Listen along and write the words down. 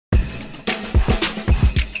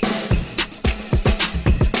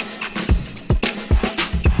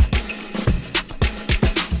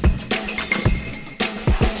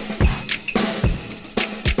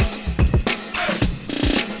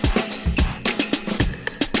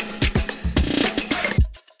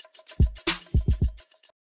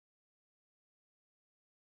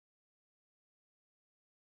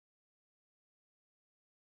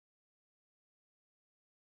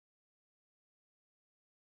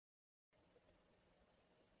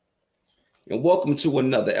and welcome to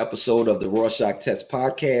another episode of the Rorschach Test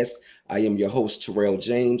Podcast. I am your host, Tyrell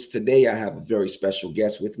James. Today, I have a very special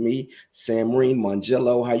guest with me, Samreen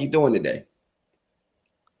Mongillo. How you doing today?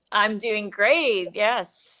 I'm doing great.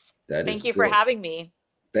 Yes. That is Thank you for good. having me.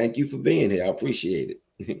 Thank you for being here. I appreciate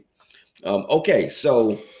it. Okay,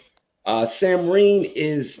 so Samreen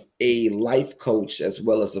is a life coach as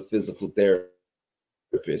well as a physical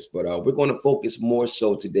therapist, but we're going to focus more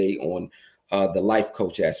so today on the life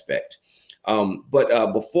coach aspect.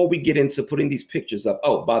 But before we get into putting these pictures up,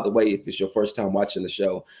 oh, by the way, if it's your first time watching the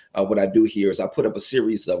show, what I do here is I put up a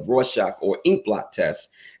series of Rorschach or inkblot tests,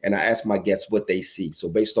 and I ask my guests what they see. So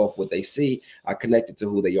based off what they see, I connect it to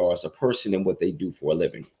who they are as a person and what they do for a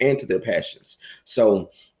living and to their passions.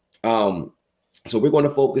 Um, so we're going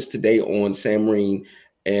to focus today on Samreen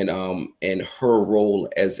and her role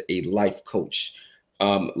as a life coach,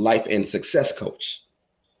 life and success coach.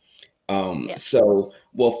 Yes.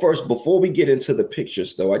 Well, first, before we get into the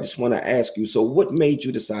pictures, though, I just want to ask you, so what made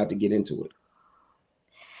you decide to get into it?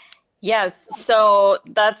 Yes. So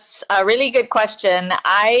that's a really good question.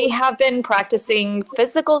 I have been practicing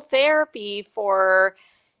physical therapy for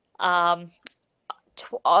um,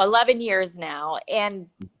 11 years now. And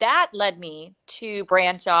that led me to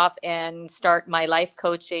branch off and start my life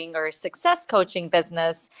coaching or success coaching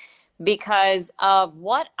business because of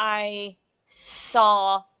what I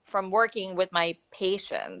saw from working with my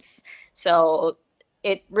patients. So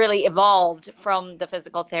it really evolved from the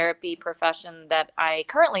physical therapy profession that I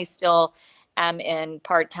currently still am in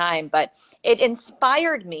part time, but it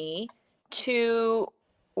inspired me to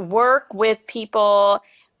work with people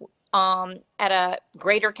at a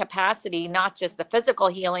greater capacity, not just the physical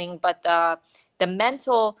healing, but the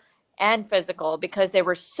mental and physical, because they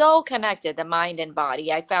were so connected, the mind and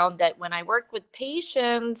body. I found that when I worked with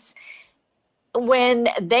patients, when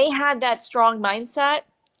they had that strong mindset,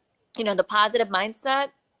 the positive mindset,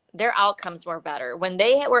 their outcomes were better. When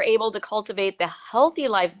they were able to cultivate the healthy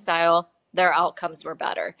lifestyle, their outcomes were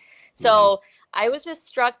better. Hmm. So I was just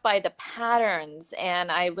struck by the patterns, and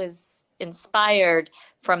I was inspired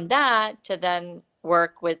from that to then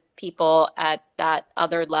work with people at that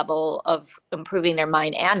other level of improving their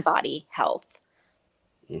mind and body health.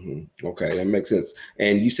 Okay, that makes sense.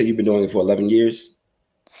 And you said you've been doing it for 11 years?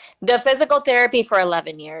 The physical therapy for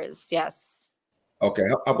 11 years, yes. Okay,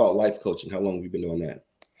 how about life coaching? How long have you been doing that?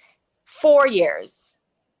 4 years.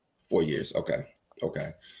 4 years. Okay,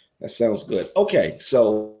 okay. That sounds good. Okay,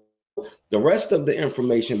 so the rest of the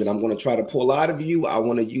information that I'm going to try to pull out of you, I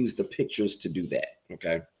want to use the pictures to do that.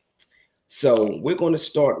 Okay. So Okay. we're going to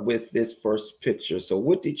start with this first picture. So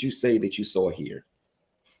what did you say that you saw here?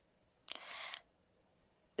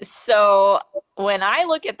 So when I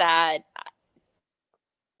look at that,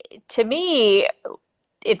 to me,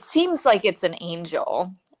 it seems like it's an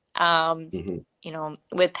angel, um, Hmm.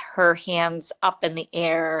 with her hands up in the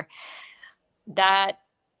air. That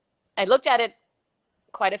I looked at it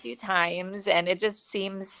quite a few times, and it just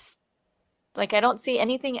seems like I don't see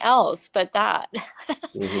anything else but that.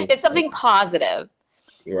 Hmm. It's something positive.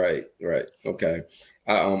 Right, right. Okay.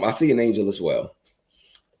 I see an angel as well.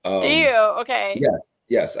 Do you? Um, Okay. yeah,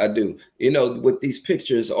 yes, I do. With these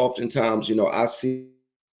pictures, oftentimes, I see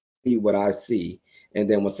what I see, and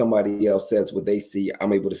then when somebody else says what they see,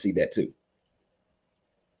 I'm able to see that too.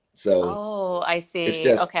 So Oh, I it's see.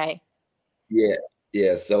 just, Okay. yeah,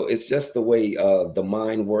 yeah. So it's just the way the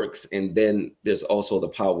mind works, and then there's also the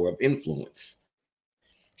power of influence.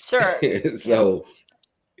 Sure. So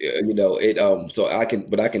Yeah. so I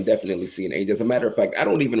can definitely see an angel. As a matter of fact, I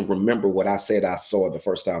don't even remember what I said I saw the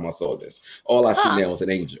first time I saw this. All I see Huh. now is an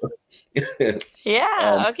angel. Yeah.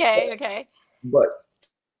 um Okay. Okay. but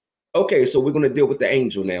okay, so we're going to deal with the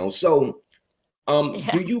angel now. Do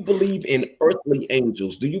you Yeah. believe in earthly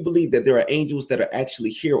angels? Do you believe that there are angels that are actually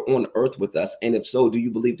here on earth with us? And if so, do you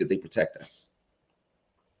believe that they protect us?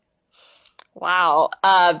 Wow.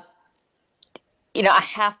 I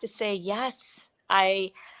have to say yes.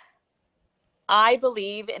 I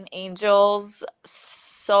believe in angels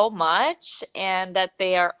so much, and that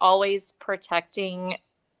they are always protecting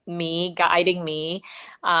me, guiding me,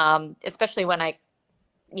 especially when I,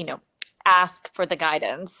 you know, ask for the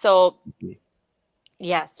guidance. So, Mhm.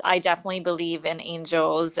 yes, I definitely believe in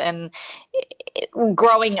angels. And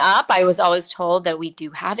growing up, I was always told that we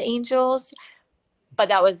do have angels, but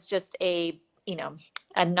that was just you know,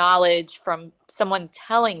 a knowledge from someone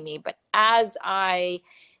telling me. But as I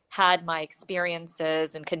had my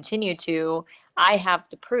experiences and continue to, I have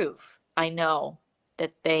the proof. I know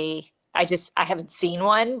that I haven't seen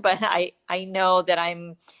one, but I know that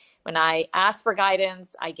when I ask for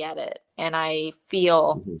guidance, I get it. And I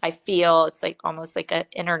feel Mhm. it's like almost like an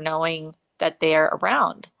inner knowing that they're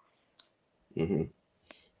around. Hmm.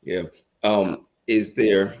 Yeah. Is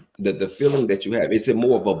there the feeling that you have, is it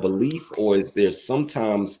more of a belief, or is there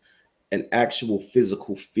sometimes an actual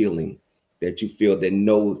physical feeling that you feel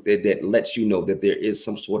that that lets you know that there is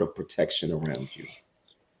some sort of protection around you?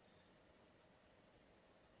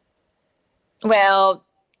 Well,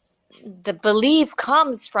 the belief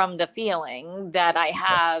comes from the feeling that I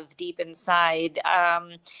have deep inside.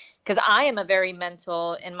 Because I am a very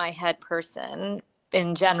mental, in my head person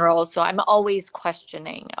in general. So I'm always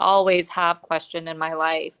questioning, always have question in my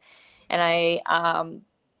life. And I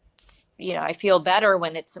feel better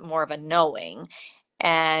when it's more of a knowing.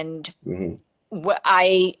 And Hmm.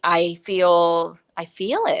 I feel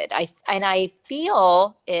it. I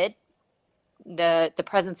feel it, the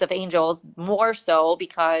presence of angels more so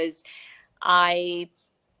because I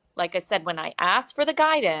like I said, when I ask for the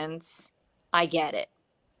guidance, I get it.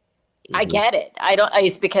 I Hmm. get it. I don't,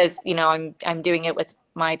 it's because, I'm doing it with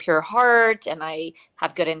my pure heart and I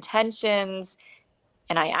have good intentions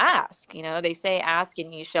and I ask, they say ask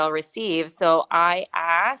and you shall receive. So I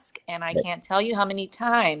ask and I can't tell you how many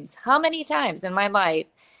times in my life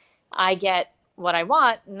I get what I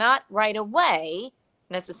want, not right away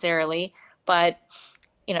necessarily, but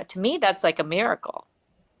to me that's like a miracle.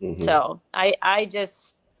 Hmm. So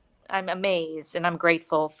I'm amazed and I'm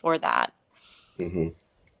grateful for that. Hmm.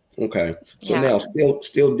 Okay. So Yeah. now,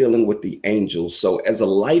 still dealing with the angels. So as a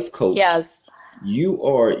life coach, Yes.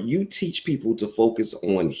 you teach people to focus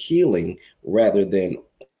on healing rather than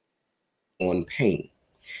on pain.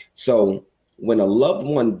 So when a loved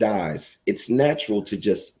one dies, it's natural to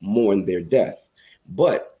just mourn their death.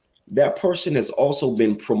 But that person has also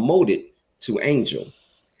been promoted to angel.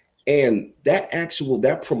 And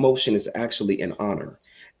that promotion is actually an honor.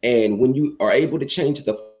 And when you are able to change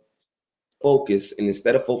the focus, and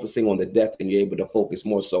instead of focusing on the death, and you're able to focus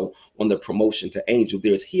more so on the promotion to angel,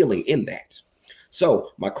 there's healing in that.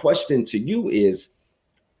 So my question to you is,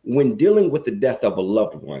 when dealing with the death of a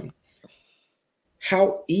loved one,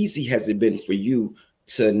 how easy has it been for you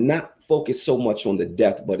to not focus so much on the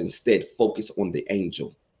death, but instead focus on the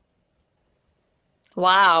angel?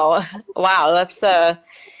 Wow. Wow. That's a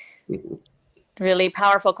really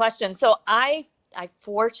powerful question. So I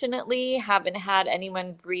fortunately haven't had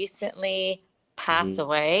anyone recently pass Hmm.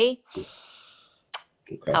 away.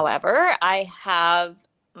 Okay. However, I have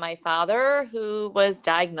my father who was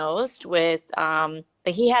diagnosed with, but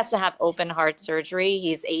he has to have open heart surgery.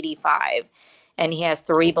 He's 85 and he has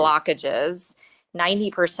three Okay. blockages,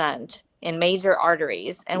 90% in major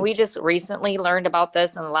arteries. And we just recently learned about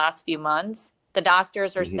this in the last few months. The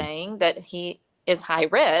doctors are Hmm. saying that he is high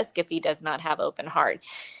risk if he does not have open heart.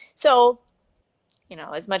 So,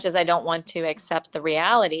 as much as I don't want to accept the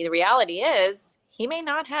reality is he may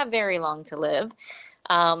not have very long to live.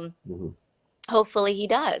 Um, Hmm. Hopefully he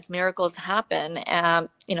does. Miracles happen, Right.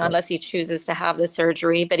 unless he chooses to have the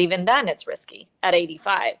surgery. But even then, it's risky at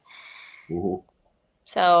 85. Hmm.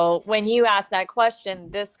 So when you ask that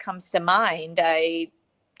question, this comes to mind. I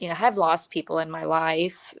have lost people in my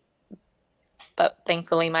life, but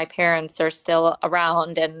thankfully my parents are still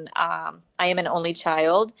around, and I am an only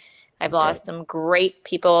child. I've Okay. lost some great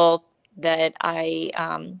people that I,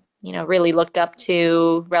 really looked up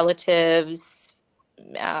to, relatives,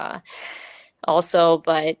 uh, also,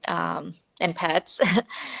 but and pets.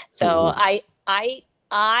 So Hmm.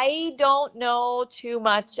 I don't know too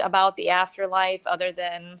much about the afterlife other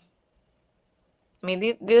than, I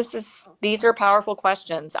mean, these are powerful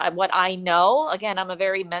questions. What I know, again, I'm a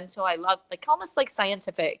very mental. I love, like, almost like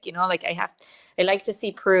scientific. Like I like to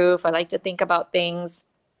see proof. I like to think about things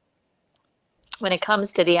when it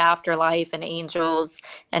comes to the afterlife and angels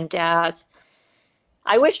and death.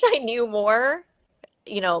 I wish I knew more,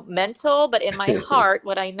 mental, but in my heart,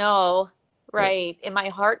 what I know, Right. right, in my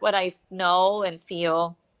heart, what I know and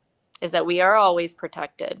feel is that we are always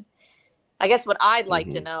protected. I guess what I'd like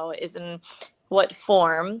to Hmm. know is in what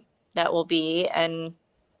form that will be. And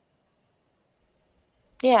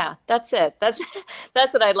yeah, that's it. That's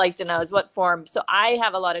that's what I'd like to know is what form. So I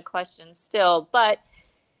have a lot of questions still, but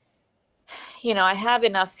I have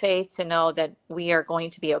enough faith to know that we are going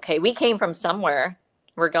to be okay. We came from somewhere.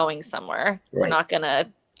 We're going somewhere. We're Right. not going to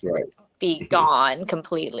Right. be gone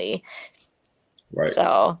completely. Right.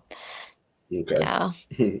 So, Okay. yeah.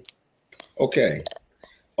 Okay.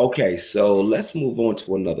 Okay. So let's move on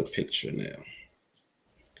to another picture now.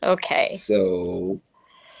 Okay. So,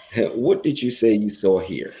 what did you say you saw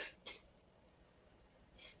here?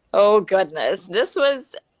 Oh goodness. This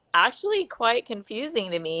was actually quite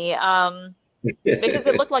confusing to me, because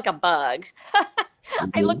it looked like a bug.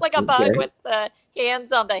 I looked Mhm. like a bug Okay. with the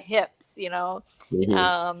hands on the hips, Hmm.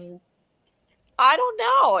 Um, I don't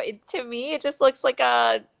know. To me, it just looks like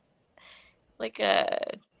a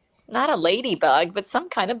not a ladybug, but some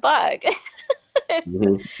kind of bug. It's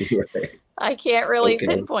Mhm. Right. I can't really Okay.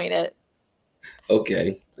 pinpoint it.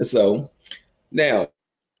 Okay. So now,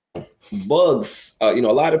 bugs, a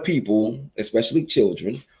lot of people, especially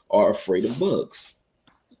children, are afraid of bugs.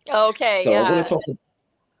 Okay, So I want to yeah. talk.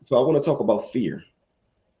 So I want to talk about fear.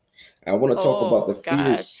 I want to talk about the Oh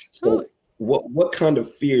fears. gosh. Whew. So what kind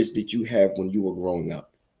of fears did you have when you were growing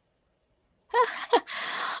up?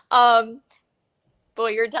 Um, boy,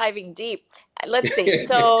 you're diving deep. Let's see.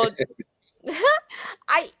 So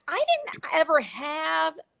I didn't ever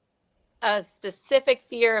have a specific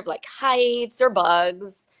fear of like heights or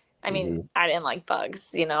bugs. I mean, Hmm. I didn't like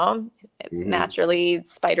bugs, you know, Hmm. naturally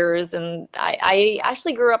spiders. And I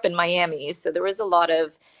actually grew up in Miami, so there was a lot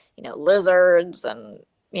of, lizards and,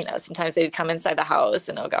 sometimes they'd come inside the house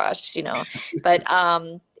and oh gosh, but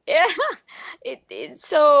yeah,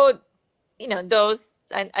 so, those,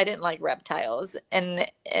 I didn't like reptiles and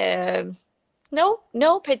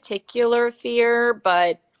no particular fear,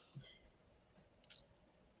 but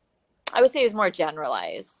I would say it was more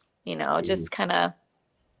generalized, Hmm. just kind of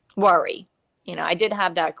worry. I did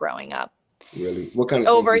have that growing up. Really? What kind of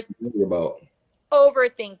things Over did you worry about?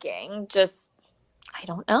 overthinking, just I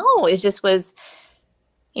don't know. It just was,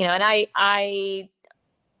 and I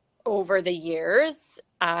over the years,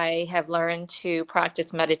 I have learned to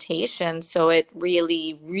practice meditation, so it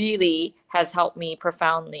really, really has helped me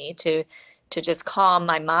profoundly to just calm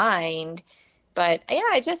my mind. But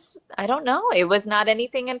yeah, I don't know. It was not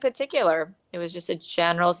anything in particular. It was just a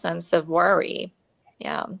general sense of worry.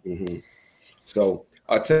 Yeah. Hmm. So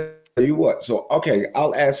I'll tell you what. So okay,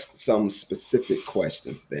 I'll ask some specific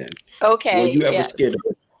questions then. Were Okay. you ever Yes. scared of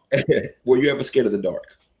Were you ever scared of the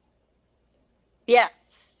dark? Yes.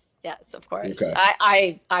 Yes, of course. Okay.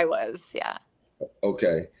 I was. Yeah.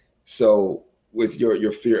 Okay. So with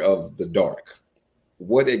your fear of the dark,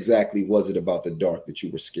 what exactly was it about the dark that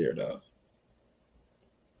you were scared of?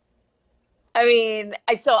 I mean,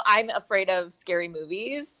 so I'm afraid of scary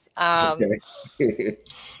movies. Okay.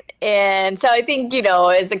 And so I think,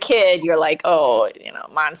 as a kid, you're like, oh,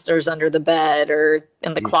 monsters under the bed or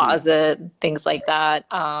in the Hmm. closet, things like that.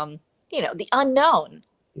 The unknown.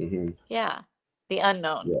 Hmm. Yeah. The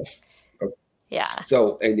unknown. Yes. Okay. Yeah.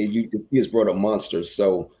 So, and then you just brought up monsters.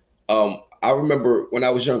 So, I remember when I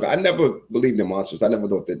was younger, I never believed in monsters. I never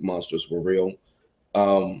thought that monsters were real.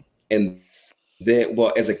 And then,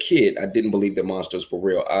 well, as a kid, I didn't believe that monsters were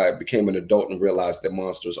real. I became an adult and realized that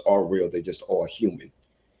monsters are real. They just are human.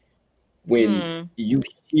 When Hmm. you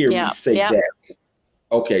hear me Yeah. say Yep. that,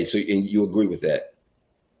 okay, so and you agree with that.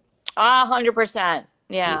 100%.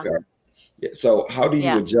 Yeah. Okay. Yeah. So how do you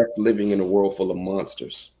Yeah. adjust living in a world full of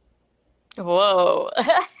monsters? Whoa.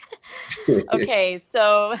 Okay.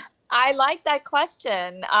 So I like that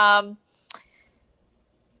question.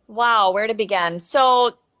 Wow. Where to begin?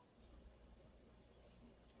 So,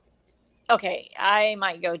 okay. I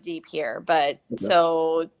might go deep here, but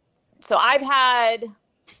so I've had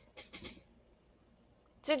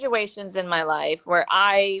situations in my life where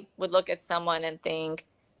I would look at someone and think,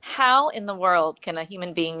 how in the world can a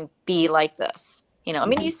human being be like this? I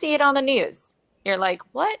mean, you Mhm. see it on the news. You're like,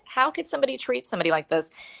 what? How could somebody treat somebody like this?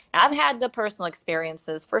 I've had the personal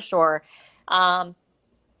experiences for sure. Um,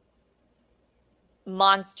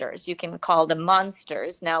 Monsters, you can call them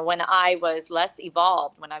monsters. Now, when I was less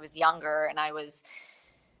evolved, when I was younger, and I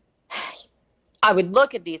would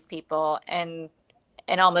look at these people and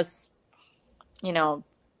almost, you know,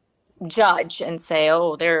 judge and say,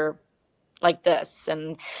 oh, they're like this.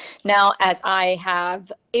 And now, as I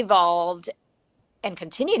have evolved and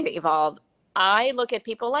continue to evolve, I look at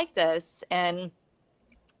people like this and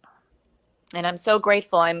I'm so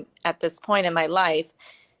grateful I'm at this point in my life,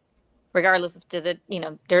 regardless of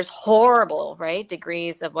there's horrible, right,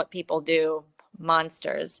 degrees of what people do,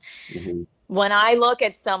 monsters. Mhm. When I look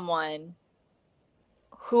at someone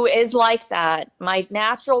who is like that, my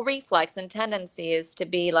natural reflex and tendency is to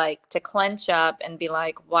be like, to clench up and be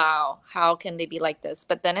like, wow, how can they be like this?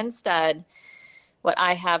 But then instead, what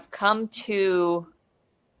I have come to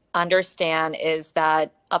understand is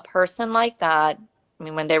that a person like that, I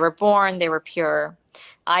mean, when they were born, they were pure.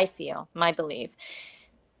 I feel, my belief,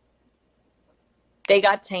 they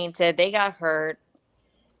got tainted, they got hurt,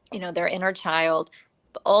 their inner child.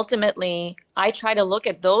 But ultimately, I try to look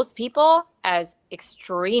at those people as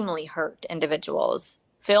extremely hurt individuals,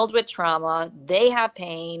 filled with trauma. They have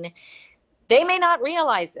pain. They may not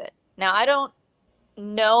realize it. Now, I don't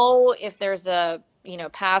know if there's a,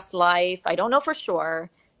 past life. I don't know for sure,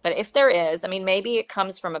 but if there is, I mean, maybe it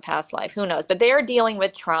comes from a past life, who knows, but they are dealing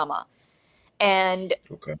with trauma. And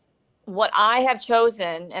Okay. what I have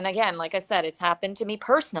chosen, and again, like I said, it's happened to me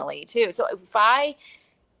personally too. So if I,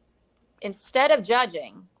 instead of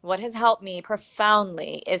judging, what has helped me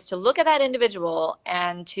profoundly is to look at that individual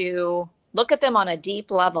and to look at them on a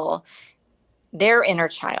deep level, their inner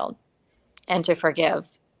child, and to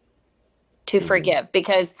forgive. To Mm-hmm. forgive,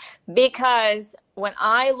 because when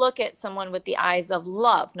I look at someone with the eyes of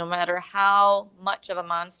love, no matter how much of a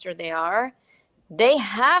monster they are, they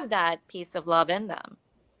have that piece of love in them.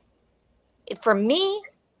 For me,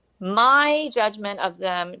 my judgment of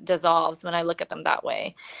them dissolves when I look at them that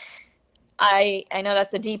way. I know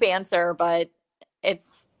that's a deep answer, but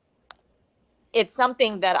it's it's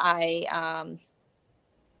something that I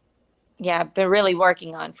yeah, been really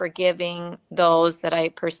working on, forgiving those that I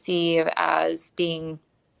perceive as being,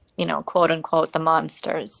 quote unquote, the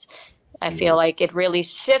monsters. I feel Mm-hmm. like it really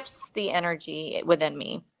shifts the energy within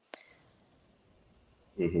me.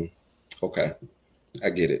 Mm-hmm. Okay. I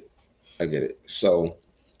get it. I get it. So,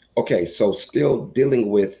 okay. So, still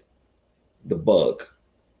dealing with the bug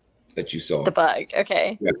that you The saw. bug.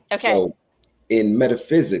 Okay. Yeah. Okay. So, in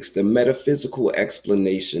metaphysics, the metaphysical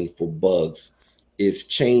explanation for bugs is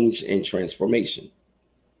change and transformation.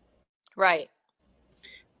 Right.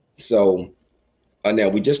 So, now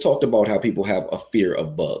we just talked about how people have a fear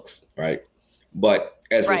of bugs, right? But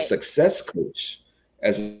Right. as a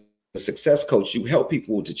success coach, you help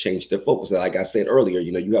people to change their focus. Like I said earlier,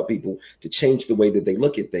 you help people to change the way that they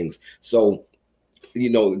look at things. So,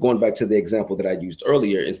 going back to the example that I used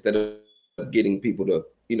earlier, instead of getting people to,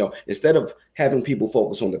 instead of having people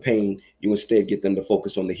focus on the pain, you instead get them to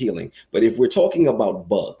focus on the healing. But if we're talking about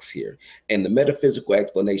bugs here, and the metaphysical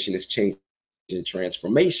explanation is change and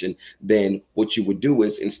transformation, then what you would do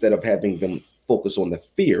is, instead of having them focus on the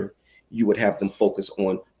fear, you would have them focus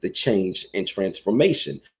on the change and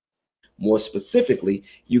transformation. More specifically,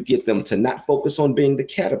 you get them to not focus on being the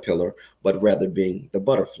caterpillar, but rather being the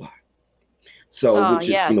butterfly. So, which Oh,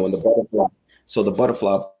 is, in the yes. butterfly. So the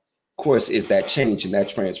butterfly, of course, is that change and that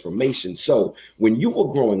transformation. So when you were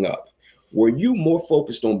growing up, were you more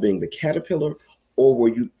focused on being the caterpillar, or were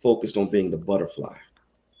you focused on being the butterfly?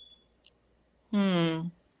 Hmm.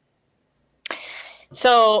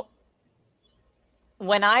 So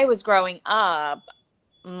when I was growing up,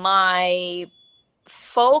 my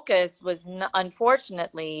focus was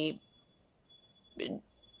unfortunately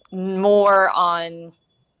more on,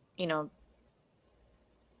 you know,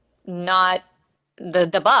 not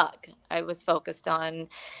the bug. I was focused on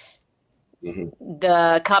Hmm.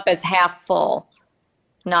 the cup as half full,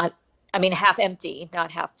 not, I mean, half empty,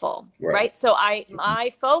 not half full, Right. right? So my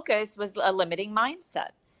focus was a limiting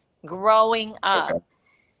mindset growing Okay. up.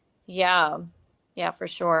 Yeah. Yeah, for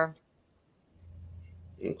sure.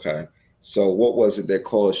 Okay. So what was it that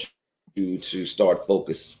caused you to start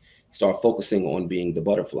focusing on being the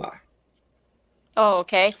butterfly? Oh,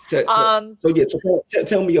 okay. Um,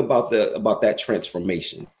 Tell me about the about that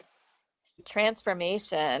transformation.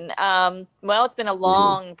 Transformation. Well, it's been a Hmm.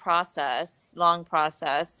 long process.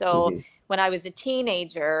 Hmm. So when I was a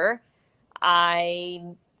teenager,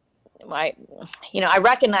 I, I, I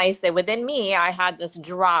recognized that within me, I had this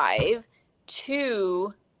drive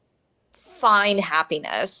to find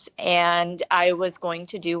happiness, and I was going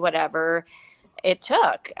to do whatever it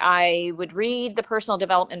took. I would read the personal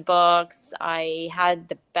development books. I had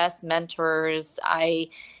the best mentors. I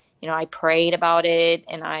prayed about it,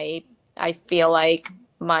 and I feel like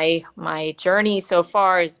my journey so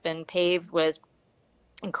far has been paved with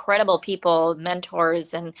incredible people,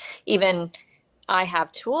 mentors, and even I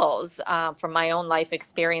have tools from my own life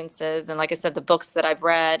experiences. And like I said, the books that I've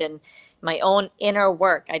read and my own inner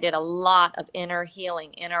work. I did a lot of inner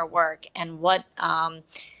healing, inner work. And what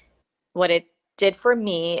it did for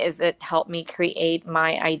me is it helped me create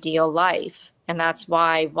my ideal life. And that's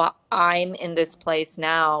why I'm in this place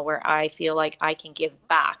now where I feel like I can give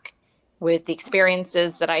back with the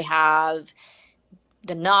experiences that I have,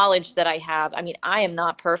 the knowledge that I have. I mean, I am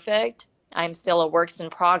not perfect. I'm still a works in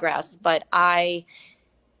progress, but I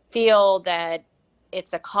feel that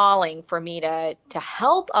it's a calling for me to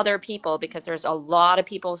help other people, because there's a lot of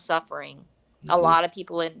people suffering, a Hmm. lot of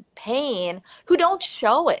people in pain who don't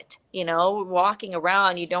show it. Walking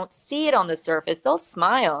around, you don't see it on the surface. They'll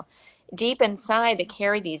smile. Deep inside, they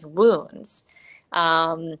carry these wounds,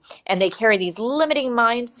 and they carry these limiting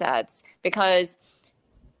mindsets because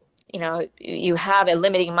you have a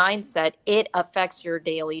limiting mindset. It affects your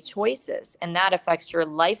daily choices, and that affects your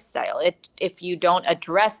lifestyle. If you don't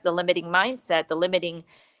address the limiting mindset, the limiting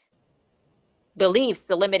beliefs,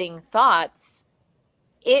 the limiting thoughts,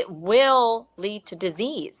 it will lead to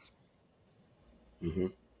disease. Hmm.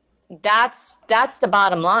 That's the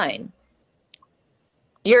bottom line.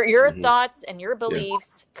 Your Hmm. thoughts and your Yeah.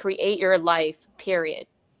 beliefs create your life, period.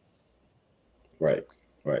 Right.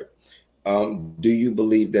 Right. Do you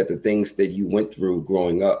believe that the things that you went through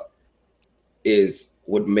growing up is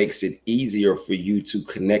what makes it easier for you to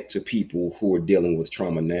connect to people who are dealing with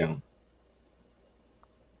trauma now?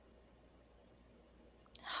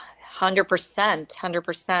 100%,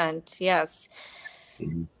 100%. Yes.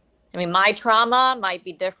 Hmm. I mean, my trauma might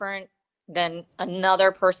be different than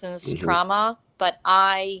another person's Hmm. trauma, but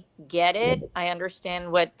I get it. I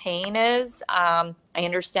understand what pain is. I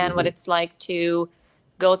understand what Hmm. it's like to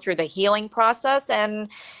go through the healing process and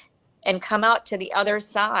come out to the other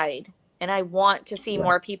side. And I want to see Right.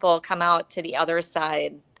 more people come out to the other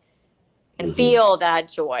side and Hmm. feel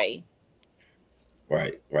that joy.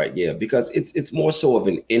 Right, right, yeah, because it's more so of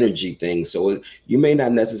an energy thing. So you may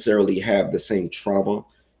not necessarily have the same trauma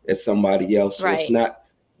as somebody else. So it's Right. not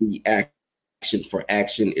the action for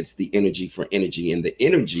action, it's the energy for energy, and the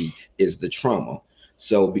energy is the trauma.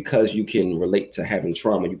 So because you can relate to having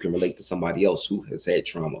trauma, you can relate to somebody else who has had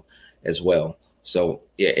trauma as well. So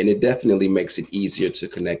yeah, and it definitely makes it easier to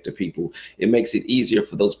connect to people. It makes it easier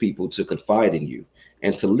for those people to confide in you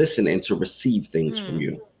and to listen and to receive things from Hmm.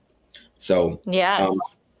 you. So um,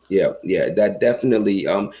 Yes. yeah, yeah, that definitely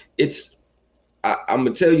it's I'm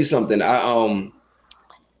gonna tell you something.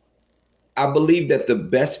 I believe that the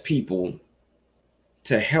best people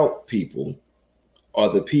to help people are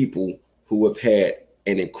the people who have had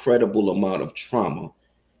an incredible amount of trauma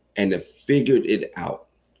and have figured it out,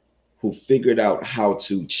 who figured out how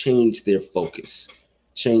to change their focus,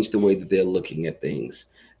 change the way that they're looking at things.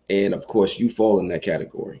 And of course, you fall in that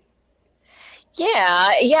category.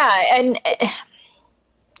 Yeah. Yeah. And,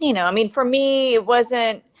 I mean, for me, it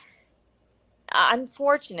wasn't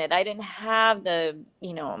unfortunate. I didn't have the,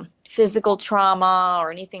 physical trauma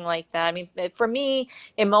or anything like that. I mean, for me,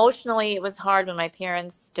 emotionally, it was hard when my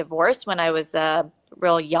parents divorced when I was a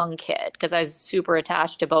real young kid because I was super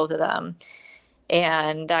attached to both of them.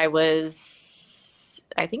 And I was,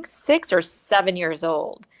 I think, 6 or 7 years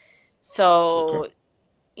old. Okay. So,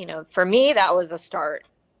 for me, that was a start.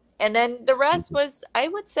 And then the rest was, I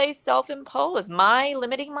would say, self-imposed, my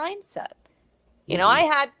limiting mindset. I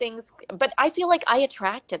Hmm. had things, but I feel like I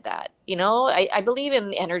attracted that. I believe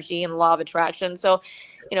in energy and law of attraction. So,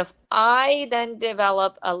 if I then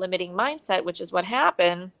develop a limiting mindset, which is what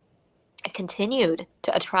happened, I continued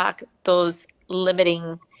to attract those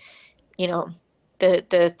limiting, you know,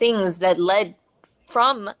 the things that led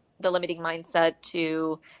from the limiting mindset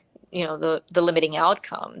to, the limiting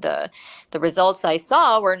outcome. The results I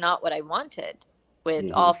saw were not what I wanted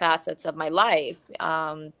with Hmm. all facets of my life.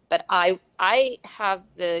 But I have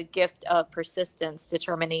the gift of persistence,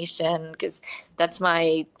 determination, because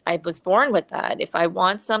I was born with that. If I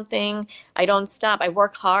want something, I don't stop. I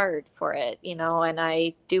work hard for it, and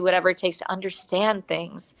I do whatever it takes to understand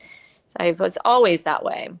things. So I was always that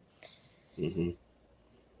way. Hmm.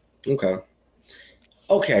 Okay.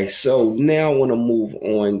 Okay, so now I want to move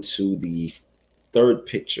on to the third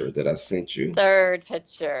picture that I sent you. Third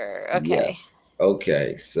picture. Okay. Yes.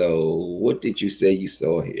 Okay, so what did you say you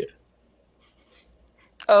saw here?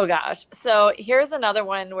 Oh gosh. So here's another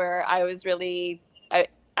one where I was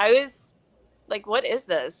like, what is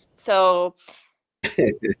this? So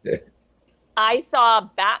I saw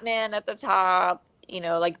Batman at the top,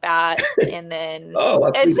 like bat, and then Oh,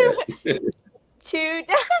 I and see two that. two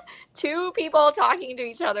two people talking to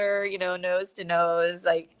each other, nose to nose.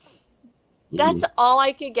 Like that's Hmm. all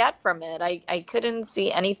I could get from it. I couldn't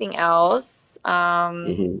see anything else.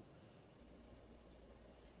 Hmm.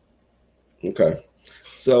 Okay.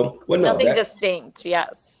 So, well, no, Nothing that distinct.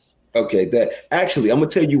 Yes. okay. That actually, I'm gonna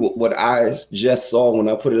tell you what I just saw when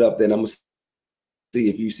I put it up. Then I'm gonna see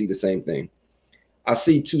if you see the same thing. I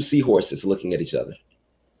see two seahorses looking at each other.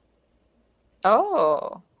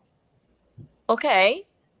 Oh, okay.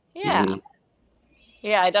 Yeah. Hmm.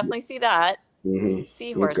 Yeah, I definitely see that. Hmm. Okay.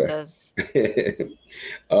 Seahorses.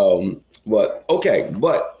 But okay,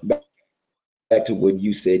 but back to what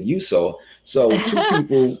you said you saw. So two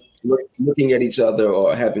people looking at each other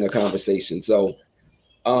or having a conversation. So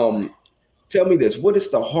um, tell me this: what is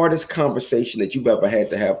the hardest conversation that you've ever had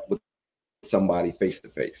to have with somebody face to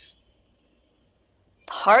face?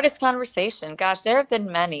 Hardest conversation. Gosh, there have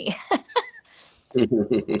been many.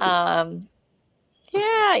 Um,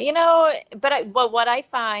 yeah, but what I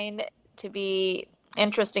find to be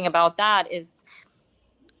interesting about that is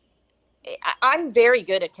I'm very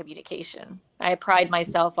good at communication. I pride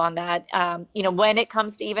myself on that. When it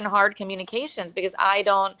comes to even hard communications, because I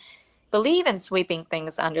don't believe in sweeping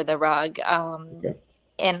things under the rug. Okay.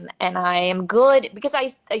 And I am good because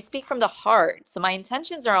I speak from the heart. So my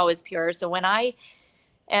intentions are always pure. So when I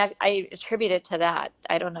And I attribute it to that.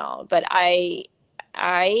 I don't know, but I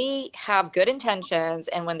have good intentions,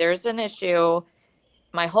 and when there's an issue,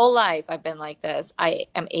 my whole life I've been like this. I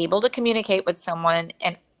am able to communicate with someone,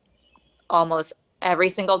 and almost every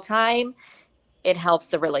single time it helps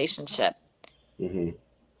the relationship. Hmm.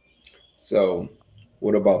 So,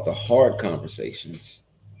 what about the hard conversations?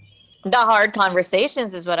 The hard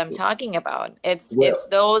conversations is what I'm talking about. It's Well,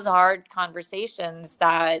 those hard conversations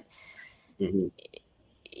that mhm.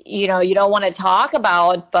 you don't want to talk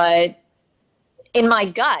about, but in my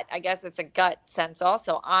gut, I guess it's a gut sense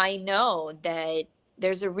also, I know that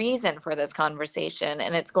there's a reason for this conversation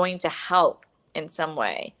and it's going to help in some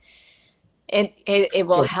way. It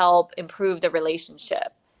will So, help improve the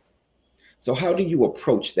relationship. so how do you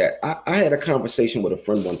approach that? I had a conversation with a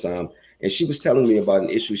friend one time, and she was telling me about an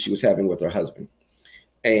issue she was having with her husband.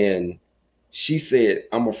 And she said,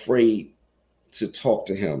 I'm afraid to talk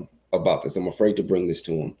to him about this. I'm afraid to bring this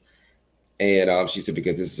to him. And she said,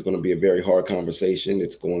 because this is going to be a very hard conversation.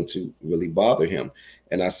 It's going to really bother him.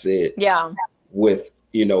 And I said, Yeah. with,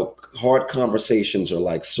 hard conversations are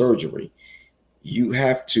like surgery. You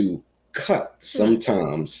have to cut Hmm.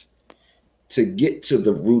 sometimes to get to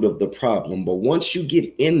the root of the problem. But once you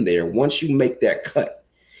get in there, once you make that cut,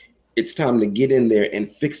 it's time to get in there and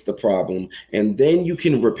fix the problem. And then you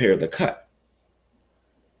can repair the cut.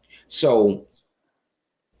 So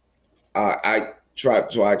I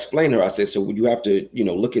explained to her, I said, so you have to,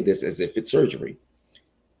 look at this as if it's surgery.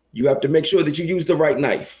 You have to make sure that you use the right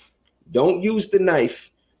knife. Don't use the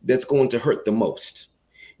knife that's going to hurt the most.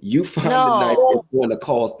 You find the knife No. that's going to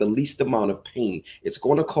cause the least amount of pain. It's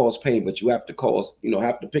going to cause pain, but you have to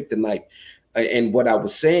have to pick the knife. And what I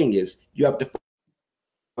was saying is you have to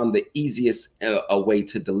find the easiest a way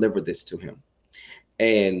to deliver this to him.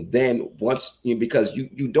 And then because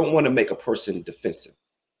you don't want to make a person defensive.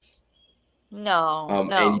 No. And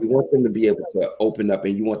No. you want them to be able to open up,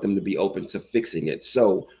 and you want them to be open to fixing it.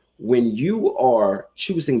 So when you are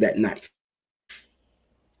choosing that knife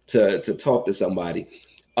to talk to somebody,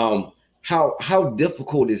 um, how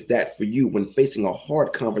difficult is that for you when facing a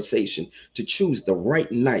hard conversation to choose the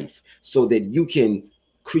right knife so that you can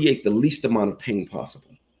create the least amount of pain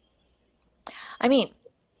possible? I mean,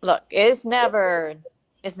 look, it's never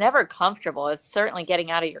comfortable. It's certainly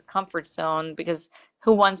getting out of your comfort zone, because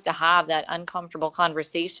who wants to have that uncomfortable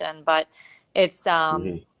conversation? But it's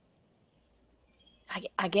Hmm.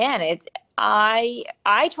 again, it's I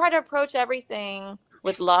try to approach everything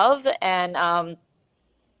with love, and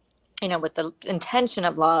with the intention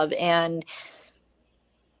of love, and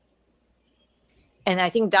I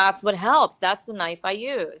think that's what helps. That's the knife I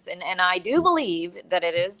use. And I do believe that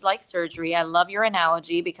it is like surgery. I love your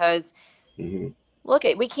analogy, because Hmm. look,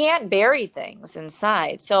 we can't bury things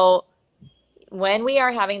inside. So when we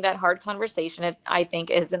are having that hard conversation, it, I think,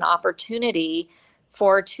 is an opportunity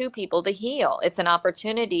for two people to heal. It's an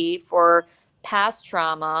opportunity for past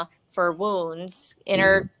trauma, for wounds, Hmm.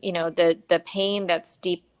 the pain that's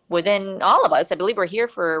deep within all of us. I believe we're here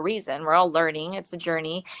for a reason. We're all learning. It's a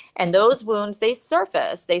journey. And those wounds, they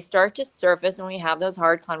surface. They start to surface when we have those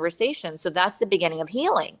hard conversations. So that's the beginning of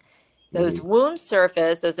healing. Those Hmm. wounds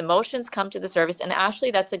surface, those emotions come to the surface, and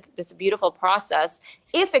actually that's a beautiful process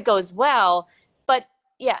if it goes well. But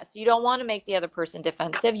yes, you don't want to make the other person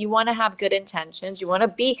defensive. You want to have good intentions. You want to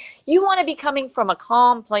be coming from a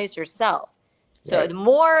calm place yourself. So Right. the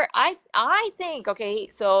more I think, okay,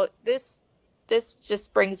 so this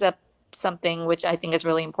just brings up something which I think is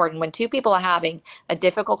really important. When two people are having a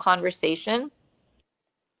difficult conversation,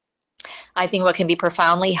 I think what can be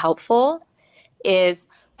profoundly helpful is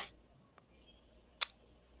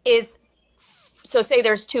is so say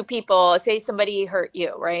there's two people, say somebody hurt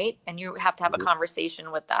you, right? And you have to have a Hmm.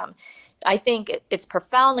 conversation with them. I think it's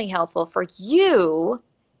profoundly helpful for you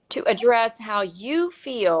to address how you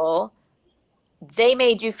feel they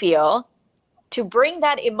made you feel, to bring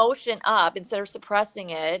that emotion up instead of suppressing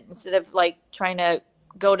it, instead of like trying to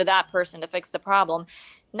go to that person to fix the problem.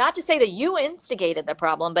 Not to say that you instigated the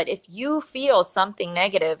problem, but if you feel something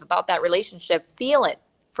negative about that relationship, feel it,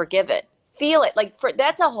 forgive it, feel it.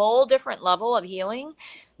 That's a whole different level of healing.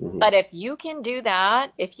 Hmm. But if you can do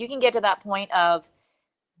that, if you can get to that point of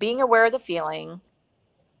being aware of the feeling,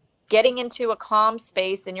 getting into a calm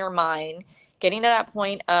space in your mind, getting to that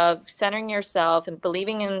point of centering yourself and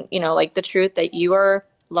believing in, like the truth that you are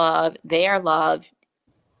love, they are love,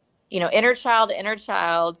 inner child to inner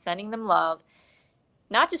child, sending them love.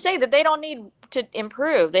 Not to say that they don't need to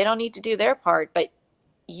improve, they don't need to do their part, but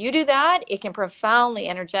you do that, it can profoundly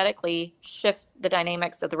energetically shift the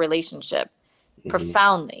dynamics of the relationship. Hmm.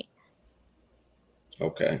 Profoundly.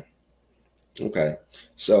 Okay. Okay.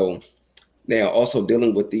 So Now, also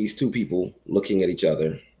dealing with these two people looking at each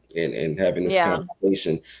other and having this Yeah.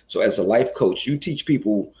 conversation. So, as a life coach, you teach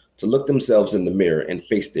people to look themselves in the mirror and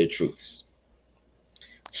face their truths.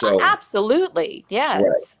 So, Absolutely. right.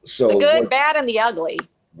 Yes. The So, good, bad, and the ugly.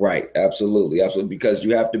 right. Absolutely. Absolutely. Because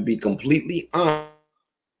you have to be completely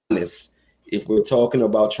honest if we're talking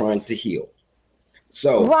about trying to heal.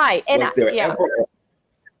 So, Right. And was there yeah. ever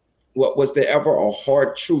was there ever a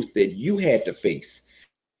hard truth that you had to face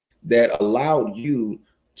that allowed you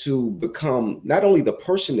to become not only the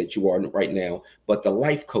person that you are right now, but the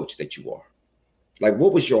life coach that you are? Like,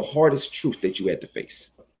 what was your hardest truth that you had to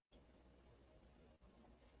face?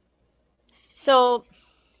 So,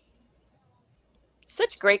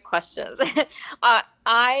 such great questions.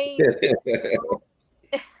 I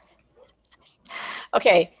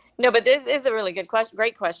okay. No, but this is a really good question.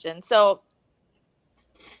 Great question. So,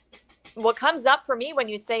 what comes up for me when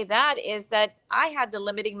you say that is that I had the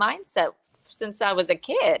limiting mindset since I was a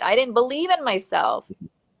kid. I didn't believe in myself.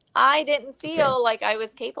 I didn't Okay. feel like I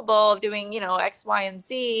was capable of doing, X, Y, and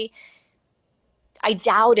Z. I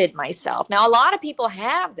doubted myself. Now, a lot of people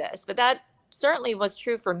have this, but that certainly was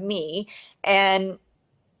true for me. And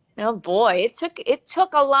oh boy, it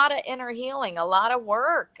took a lot of inner healing, a lot of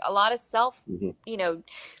work, a lot of self, Hmm. you know,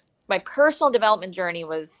 my personal development journey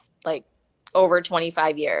was like over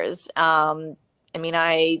 25 years. I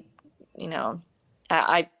mean, you know,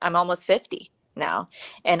 I'm almost 50 now,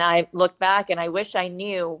 and I look back and I wish I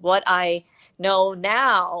knew what I know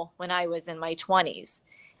now when I was in my 20s.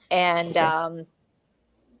 And,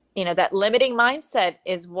 Okay. that limiting mindset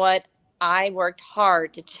is what I worked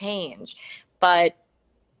hard to change. But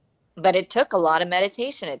it took a lot of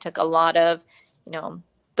meditation. It took a lot of, you know,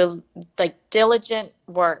 like diligent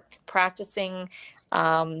work, practicing,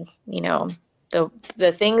 um, you know,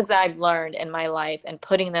 the things that I've learned in my life and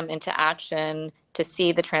putting them into action to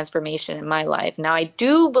see the transformation in my life. Now I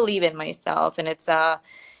do believe in myself, and it's a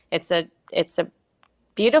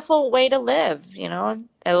beautiful way to live.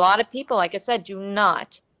 A lot of people, like I said, do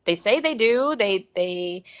not. They say they do.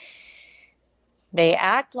 They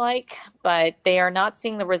act like, but they are not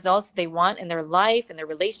seeing the results they want in their life, in their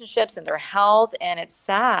relationships, in their health. And it's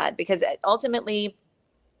sad because ultimately,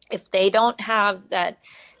 if they don't have that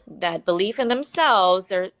belief in themselves,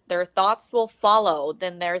 their thoughts will follow.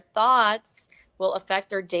 Then their thoughts will affect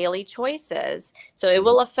their daily choices. So it Hmm.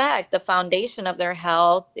 will affect the foundation of their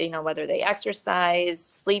health, whether they exercise,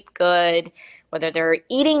 sleep good, whether they're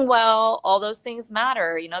eating well, all those things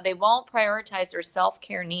matter. They won't prioritize their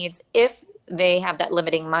self-care needs if they have that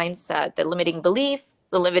limiting mindset, the limiting belief,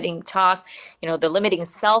 the limiting talk, the limiting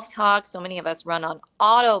self-talk. So many of us run on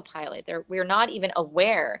autopilot. We're not even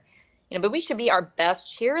aware, but we should be our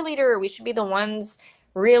best cheerleader. We should be the ones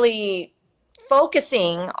really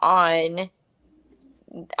focusing on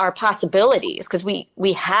our possibilities because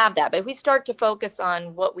we have that. But if we start to focus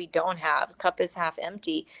on what we don't have, the cup is half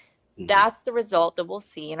empty, Hmm. that's the result that we'll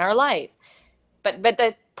see in our life. But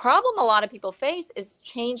the problem a lot of people face is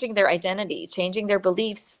changing their identity, changing their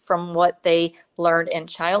beliefs from what they learned in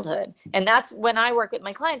childhood. And that's when I work with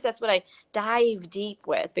my clients, that's what I dive deep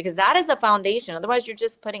with, because that is the foundation. Otherwise, you're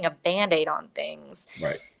just putting a band-aid on things.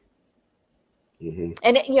 Right. Hmm.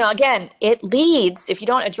 And again, it leads, if you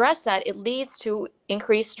don't address that, it leads to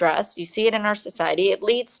increased stress. You see it in our society. It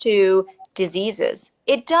leads to diseases.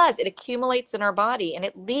 It does. It accumulates in our body and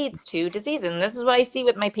it leads to disease. And this is what I see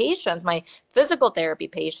with my patients, my physical therapy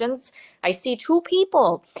patients. I see two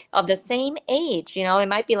people of the same age. They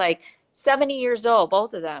might be like 70 years old,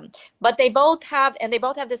 both of them, but they both have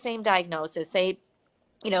the same diagnosis, say,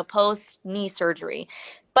 post knee surgery,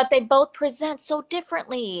 but they both present so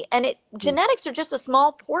differently. And genetics are just a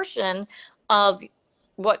small portion of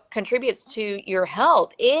what contributes to your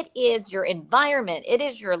health. It is your environment. It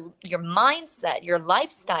is your mindset, your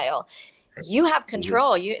lifestyle. You have Hmm.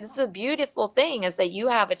 control. This is the beautiful thing, is that you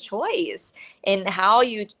have a choice in how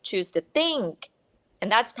you choose to think.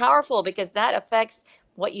 And that's powerful because that affects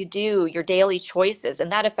what you do, your daily choices,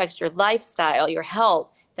 and that affects your lifestyle, your health,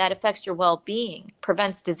 that affects your well-being,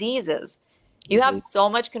 prevents diseases. You have Hmm. so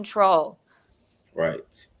much control. Right.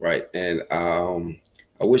 Right. And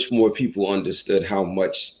I wish more people understood how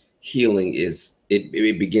much healing is. It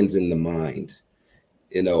begins in the mind.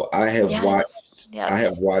 Yes. I have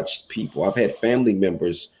Yes. watched people. I've had family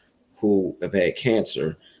members who have had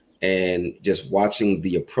cancer, and just watching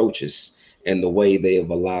the approaches and the way they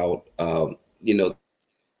have allowed,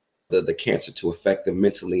 the cancer to affect them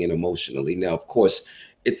mentally and emotionally. Now, of course,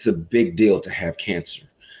 it's a big deal to have cancer.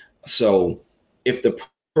 So, if the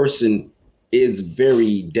person is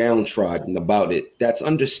very downtrodden about it, that's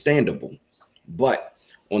understandable. But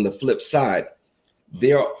on the flip side,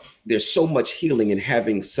 there there's so much healing in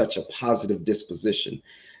having such a positive disposition.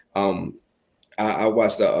 Um, I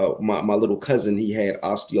watched my little cousin. He had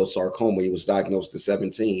osteosarcoma. He was diagnosed at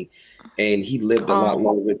 17, and he lived a lot Oh,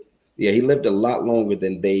 longer. Yeah, he lived a lot longer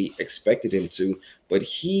than they expected him to. But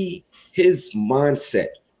his mindset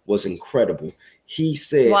was incredible. He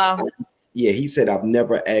said, wow. "Yeah," he said, "I've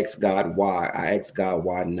never asked God why. I asked God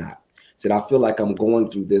why not." He said, "I feel like I'm going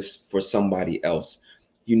through this for somebody else."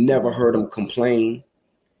 You never Mhm. heard him complain.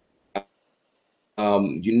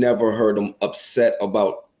 You never heard him upset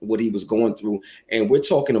about what he was going through. And we're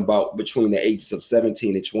talking about between the ages of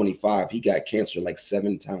 17 and 25, he got cancer like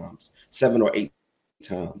 7 times, 7 or 8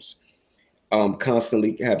 times.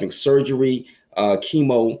 Constantly having surgery,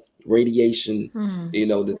 chemo, radiation, Hmm.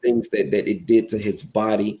 the things that it did to his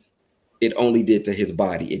body, it only did to his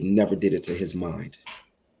body. It never did it to his mind.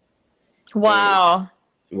 And Wow.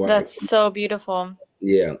 right, That's so beautiful.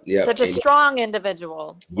 yeah, yeah, Such a and strong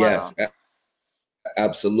individual. yes, Wow.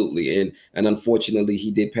 absolutely. And unfortunately,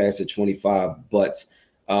 he did pass at 25. But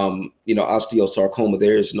osteosarcoma,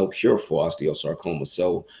 there is no cure for osteosarcoma.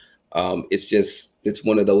 So it's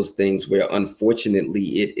one of those things where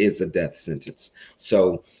unfortunately it is a death sentence.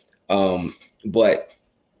 So, um, but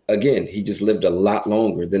again, he just lived a lot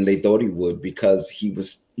longer than they thought he would because he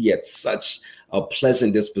had such a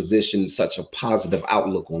pleasant disposition, such a positive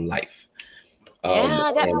outlook on life.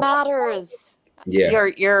 Yeah, that And matters. yeah,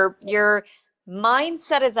 Your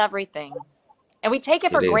mindset is everything. And we take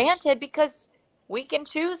it for it is. granted because we can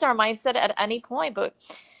choose our mindset at any point, but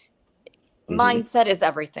Mm-hmm. mindset is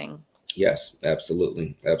everything. Yes,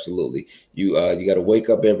 absolutely, absolutely. You got to wake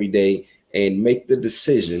up every day and make the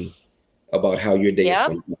decision about how your day is Yep.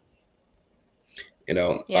 going to be.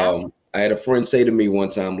 Yep. I had a friend say to me one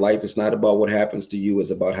time, "Life is not about what happens to you;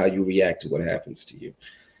 it's about how you react to what happens to you."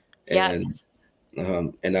 And Yes.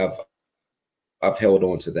 I've held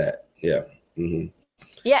on to that. Yeah. Hmm.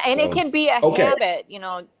 Yeah, and So it can be a okay. habit,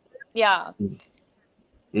 Yeah.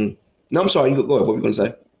 Mm. No, I'm sorry. You go ahead. What were you going to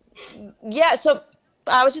say? Yeah, so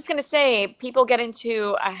I was just going to say people get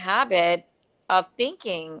into a habit of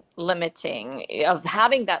thinking limiting, of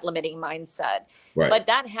having that limiting mindset, Right. but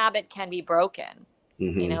that habit can be broken.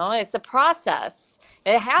 Hmm. It's a process.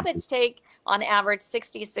 The habits take on average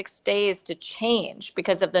 66 days to change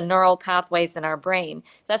because of the neural pathways in our brain.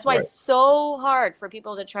 So that's why Right. it's so hard for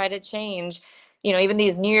people to try to change, even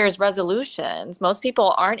these New Year's resolutions. Most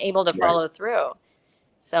people aren't able to Right. follow through.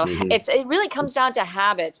 So Hmm. it really comes down to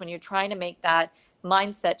habits when you're trying to make that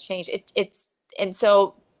mindset change. And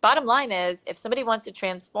so bottom line is if somebody wants to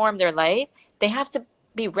transform their life, they have to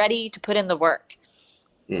be ready to put in the work.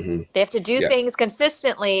 Hmm. They have to do Yeah. things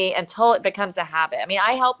consistently until it becomes a habit. I mean,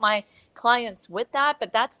 I help my clients with that,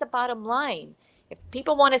 but that's the bottom line. If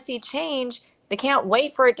people want to see change, they can't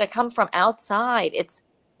wait for it to come from outside. It's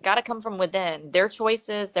got to come from within, their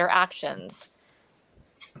choices, their actions,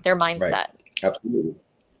 their Right. mindset. Absolutely.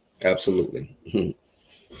 Absolutely.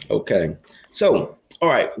 Okay. So, all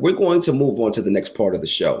right, we're going to move on to the next part of the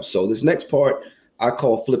show. So, this next part I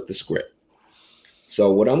call flip the script.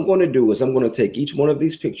 So, what I'm going to do is I'm going to take each one of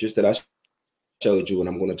these pictures that I showed you and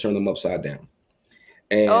I'm going to turn them upside down.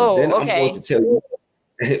 And then Oh, I'm going to okay. tell you,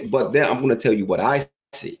 but then I'm going to tell you what I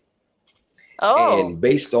see. Oh, And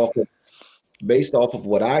based off of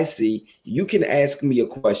what I see, you can ask me a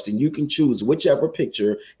question. You can choose whichever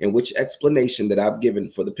picture and which explanation that I've given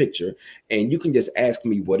for the picture, and you can just ask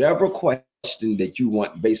me whatever question that you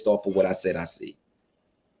want based off of what I said I see.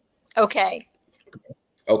 okay.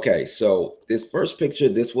 Okay, so this first picture,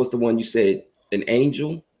 this was the one you said an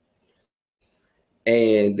angel,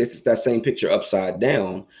 and this is that same picture upside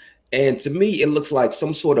down. And to me, it looks like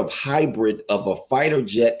some sort of hybrid of a fighter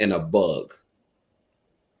jet and a bug.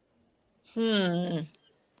 Hmm.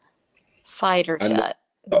 Fighter I know. jet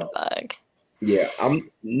and a bug. Yeah, I'm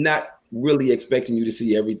not really expecting you to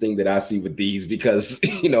see everything that I see with these because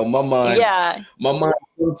my mind, Yeah. my mind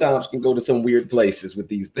sometimes can go to some weird places with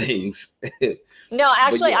these things. No, But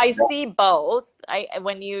actually, yeah, I see both.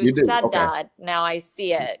 When you you do. said Okay. that, now I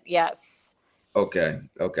see it. Yes. Okay.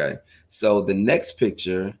 Okay. So the next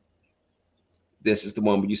picture, this is the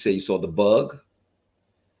one where you say you saw the bug,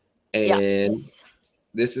 and Yes.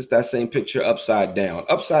 this is that same picture upside down.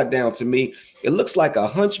 Upside down to me, it looks like a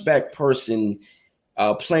hunchback person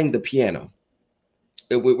playing the piano.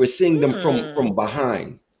 We're seeing them Hmm. from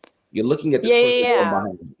behind. You're looking at this Yeah, yeah, person from yeah.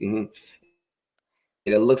 behind. Mhm.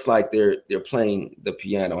 And it looks like they're playing the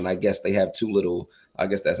piano, and I guess they have two little, I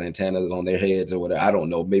guess that's antennas on their heads or whatever. I don't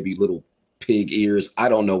know, maybe little pig ears. I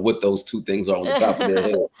don't know what those two things are on the top of their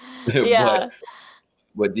head, but Yeah.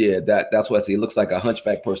 yeah, that's what I see. It looks like a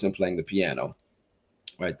hunchback person playing the piano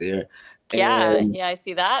right there. Yeah, And yeah, I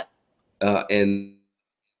see that. and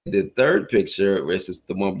the third picture, which is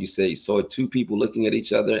the one you say you saw two people looking at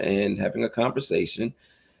each other and having a conversation,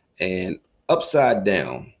 and upside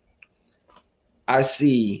down, I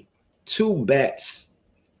see two bats.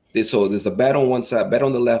 So there's a bat on one side, bat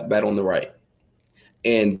on the left, bat on the right,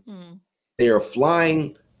 and Hmm. they are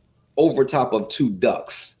flying over top of two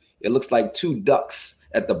ducks. It looks like two ducks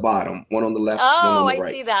at the bottom, one on the left, one on Oh, the I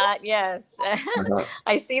right. see that. Yes. Uh-huh.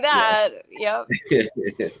 I see Yes. that. Yep.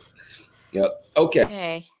 Yep. Okay.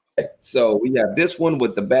 Okay. So we have this one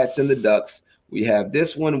with the bats and the ducks. We have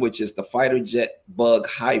this one, which is the fighter jet bug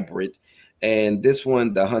hybrid. And this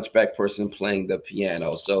one, the hunchback person playing the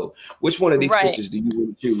piano. So which one of these Right. pictures do you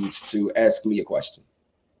want to choose to ask me a question?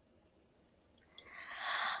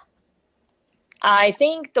 I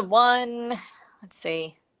think the one, let's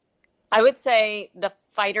see, I would say the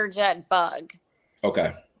fighter jet bug.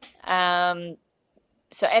 Okay. Um,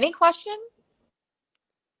 so any question?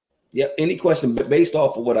 Yep. Any question based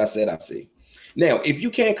off of what I said, I see. Now, if you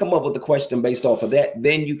can't come up with a question based off of that,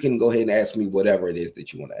 then you can go ahead and ask me whatever it is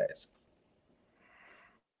that you want to ask.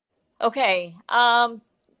 Okay.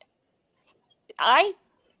 I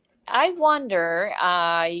I wonder,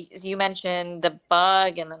 you mentioned the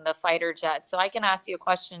bug and then the fighter jet, so I can ask you a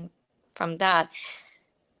question from that.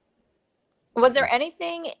 Was there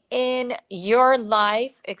anything in your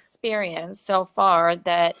life experience so far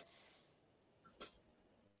that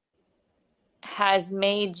has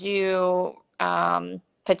made you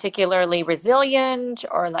particularly resilient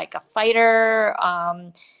or like a fighter?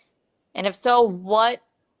 And if so, what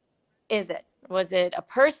is it? Was it a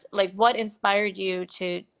person? Like, what inspired you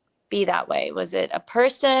to be that way? Was it a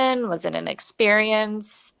person? Was it an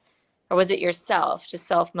experience? Or was it yourself, just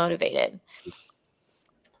self-motivated?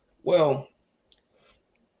 Well,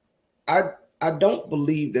 I I don't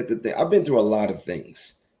believe that the thing I've been through a lot of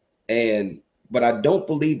things, and but I don't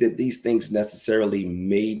believe that these things necessarily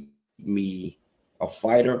made me a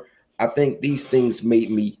fighter. I think these things made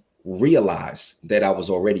me realize that I was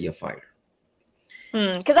already a fighter.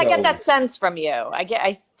 Because I get So that sense from you.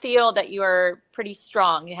 I feel that you are pretty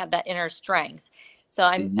strong. You have that inner strength. So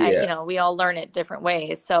yeah, we all learn it different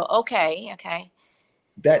ways. So, okay, okay.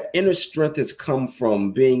 that inner strength has come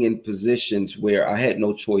from being in positions where I had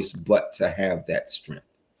no choice but to have that strength.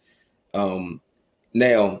 Um,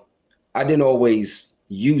 Now, I didn't always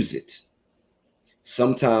use it.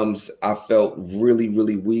 Sometimes I felt really,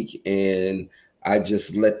 really weak, and I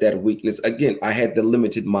just let that weakness, again, I had the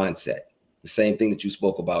limited mindset, the same thing that you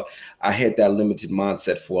spoke about. I had that limited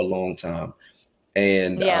mindset for a long time.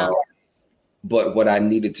 And, Yeah, but what I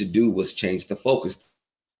needed to do was change the focus.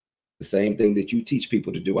 The same thing that you teach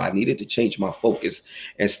people to do. I needed to change my focus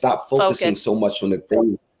and stop focusing so much focus. on the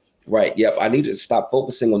thing. Right. Yep. I needed to stop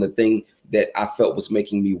focusing on the thing that I felt was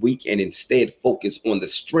making me weak and instead focus on the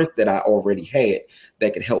strength that I already had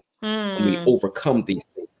that could help me overcome Hmm. these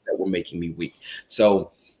things that were making me weak.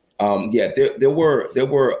 So, yeah, there were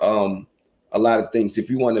a lot of things. If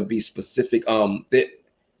you want to be specific, that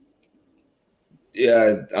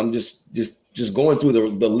yeah, I'm just going through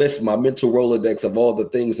the list, my mental Rolodex of all the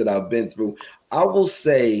things that I've been through. I will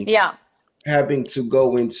say Yeah. having to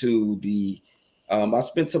go into the I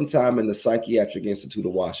spent some time in the Psychiatric Institute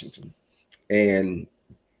of Washington, and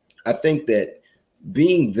I think that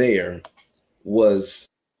being there was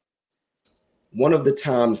one of the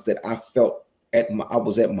times that I felt I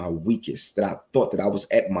was at my weakest, that I thought that I was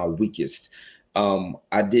at my weakest. I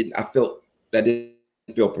didn't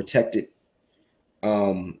feel protected.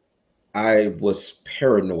 Um, I was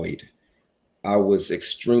paranoid. I was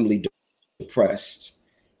extremely depressed,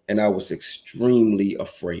 and I was extremely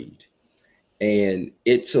afraid. And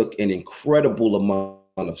it took an incredible amount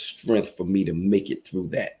of strength for me to make it through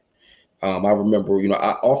that. I remember,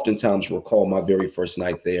 I oftentimes recall my very first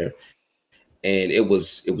night there, and it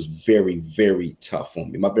was very, very tough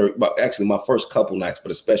on me. Actually my first couple nights,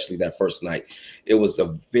 but especially that first night, it was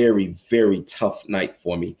a very, very tough night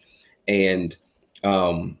for me. And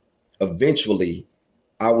eventually,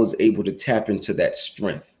 I was able to tap into that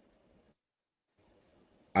strength.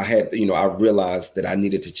 I realized that I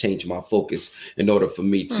needed to change my focus in order for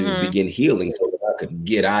me to begin Hmm. healing so that I could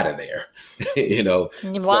get out of there. So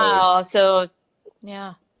Wow. So,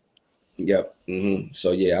 yeah. yep.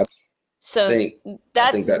 So yeah, So I think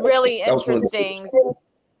that's that really that was one of the interesting. biggest.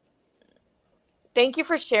 Thank you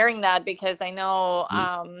for sharing that because I know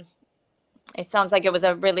it sounds like it was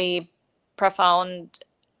a really profound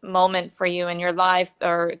moment for you in your life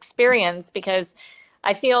or experience because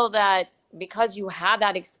I feel that because you had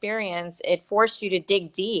that experience, it forced you to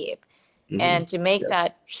dig deep Hmm. and to make Yep.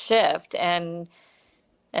 that shift and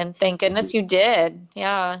thank Hmm. goodness you did.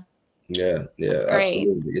 Yeah. Yeah, yeah, That's great.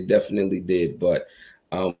 absolutely. It definitely did. But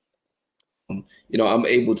I'm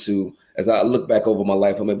able to, as I look back over my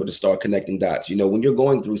life, I'm able to start connecting dots. When you're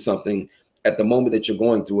going through something, at the moment that you're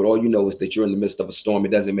going through it, all you know is that you're in the midst of a storm. It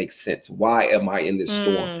doesn't make sense. Why am I in this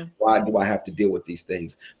storm? Mm, Why do I have to deal with these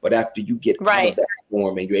things? But after you get out of right. that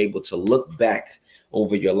storm and you're able to look back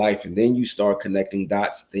over your life and then you start connecting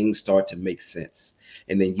dots, things start to make sense.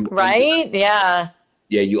 And then you understand, Right. Yeah.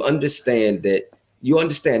 yeah, you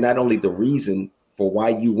understand not only the reason for why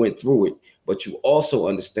you went through it, but you also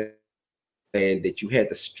understand that you had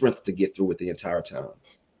the strength to get through it the entire time.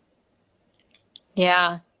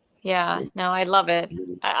 Yeah. Yeah. No, I love it.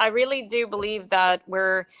 Mhm. I really do believe that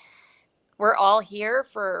we're all here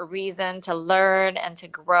for a reason to learn and to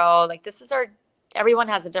grow. Like this is our everyone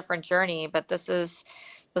has a different journey, but this is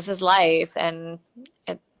life and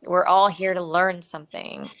we're all here to learn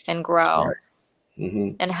something and grow Right. Hmm.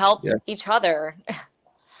 and help Yeah. each other.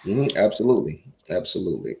 Absolutely.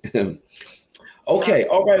 Absolutely. Yeah. Okay.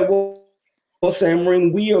 All right. Well,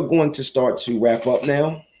 Samreen, we are going to start to wrap up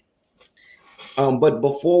now. But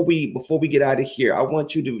before we get out of here, I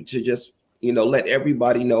want you to just let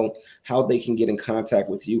everybody know how they can get in contact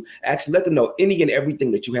with you. Actually, let them know any and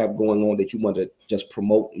everything that you have going on that you want to just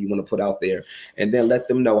promote, you want to put out there, and then let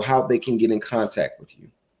them know how they can get in contact with you.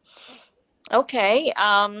 Okay.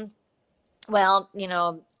 Well,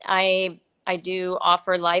 I do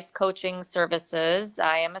offer life coaching services.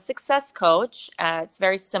 I am a success coach. It's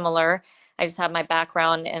very similar. I just have my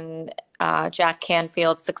background in Jack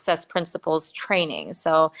Canfield's Success Principles training.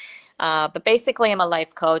 So, but basically, I'm a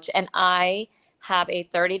life coach, and I have a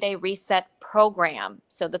 30-day reset program.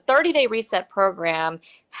 So the 30-day reset program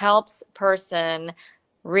helps a person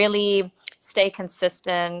really stay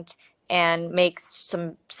consistent and make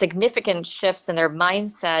some significant shifts in their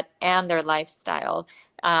mindset and their lifestyle.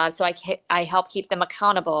 So I help keep them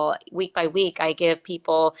accountable week by week. I give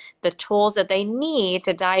people the tools that they need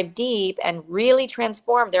to dive deep and really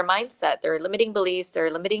transform their mindset, their limiting beliefs, their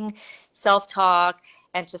limiting self-talk,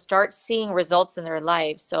 and to start seeing results in their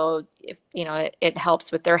life. So if it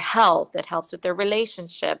helps with their health, it helps with their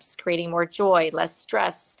relationships, creating more joy, less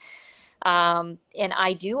stress, and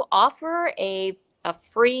I do offer a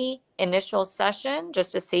free initial session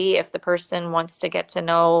just to see if the person wants to get to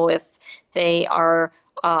know if they are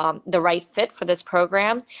the right fit for this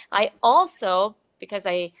program. I also, because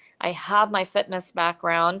I have my fitness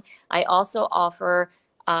background, I also offer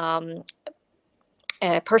um,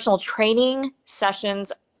 personal training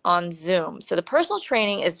sessions on Zoom. So the personal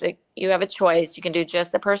training is you have a choice. You can do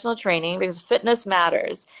just the personal training because fitness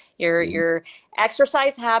matters. Your Mhm. your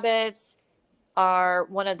exercise habits are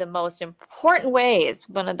one of the most important ways,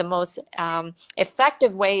 one of the most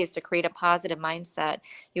effective ways to create a positive mindset.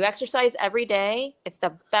 You exercise every day. It's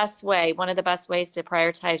the best way, one of the best ways to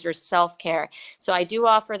prioritize your self-care. So I do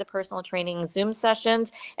offer the personal training Zoom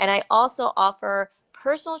sessions, and I also offer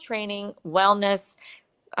personal training, wellness,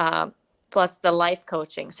 um, plus the life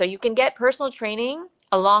coaching. So you can get personal training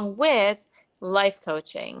along with life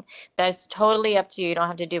coaching. That's totally up to you. You don't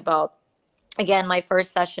have to do both. Again, my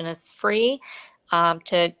first session is free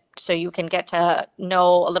to so you can get to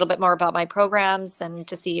know a little bit more about my programs and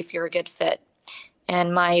to see if you're a good fit.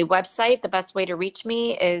 And my website, the best way to reach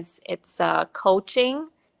me is it's coaching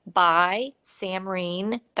by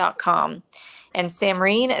samreen.com. And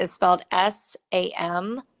Samreen is spelled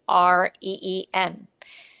Samreen.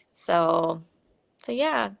 So, so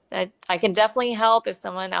yeah, I can definitely help if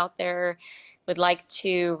someone out there would like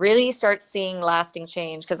to really start seeing lasting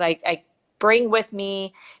change because I bring with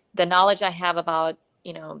me the knowledge I have about,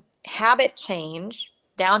 habit change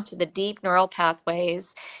down to the deep neural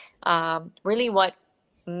pathways, really what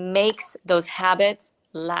makes those habits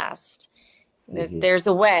last. Mhm. There's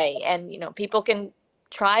a way, and people can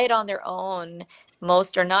try it on their own.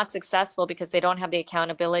 Most are not successful because they don't have the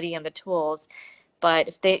accountability and the tools. But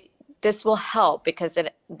if this will help because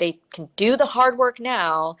they can do the hard work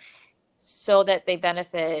now so that they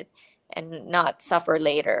benefit and not suffer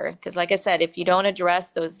later. Because like I said, if you don't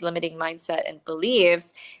address those limiting mindset and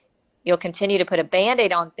beliefs, you'll continue to put a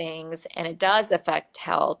band-aid on things and it does affect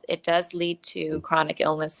health. It does lead to chronic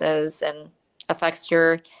illnesses and affects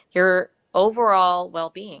your overall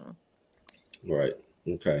well-being. Right.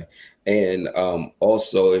 Okay. And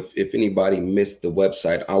also, if anybody missed the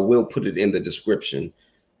website, I will put it in the description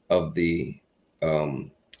of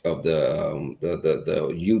um, the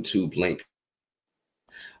YouTube link.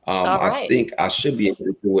 I All think I right. should be able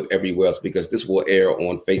to do it everywhere else because this will air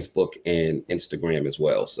on Facebook and Instagram as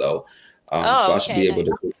well. So I Oh, should be okay, able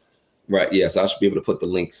to. nice. Right. Yes, I should be able to put the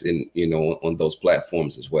links in, on those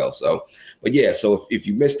platforms as well. So, but yeah, so if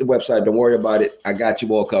you missed the website, don't worry about it. I got you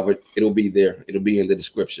all covered. It'll be there. It'll be in the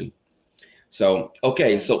description. So,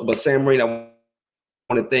 okay. Okay. So, but Samreen, I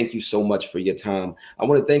want to thank you so much for your time. I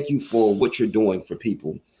want to thank you for what you're doing for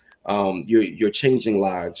people. You're changing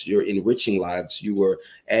lives. You're enriching lives. You are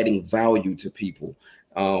adding value to people.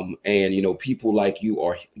 And people like you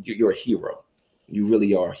are, you're a hero. You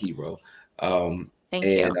really are a hero. Um, Thank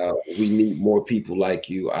and you. we need more people like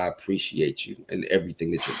you. I appreciate you and everything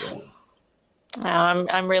that you're doing.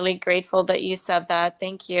 I'm really grateful that you said that.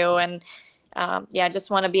 Thank you. And yeah, I just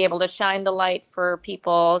want to be able to shine the light for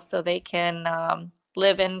people so they can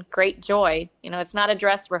live in great joy. It's not a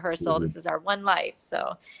dress rehearsal. Mhm. This is our one life.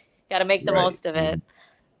 So got to make the Right. most of it. Mhm.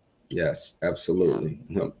 Yes, Yeah. absolutely.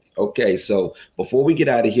 Okay, so before we get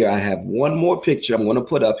out of here, I have one more picture I'm going to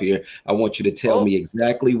put up here. I want you to tell Oh, me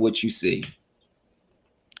exactly what you see.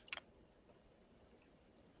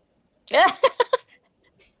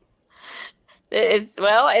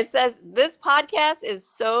 it says this podcast is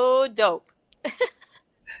so dope.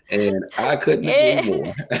 And I couldn't agree It,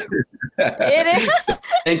 more. it is.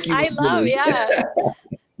 Thank you I love, again. yeah.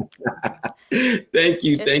 It's Thank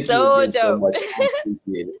you so again so dope. much. I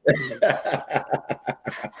appreciate it.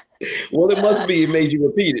 Well, it must be. It made you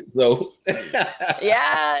repeat it. So,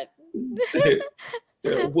 Yeah.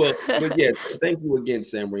 well, but yes, thank you again,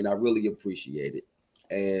 Samreen. I really appreciate it.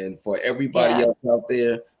 And for everybody Yeah. else out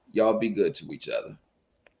there, y'all be good to each other.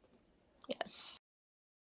 Yes.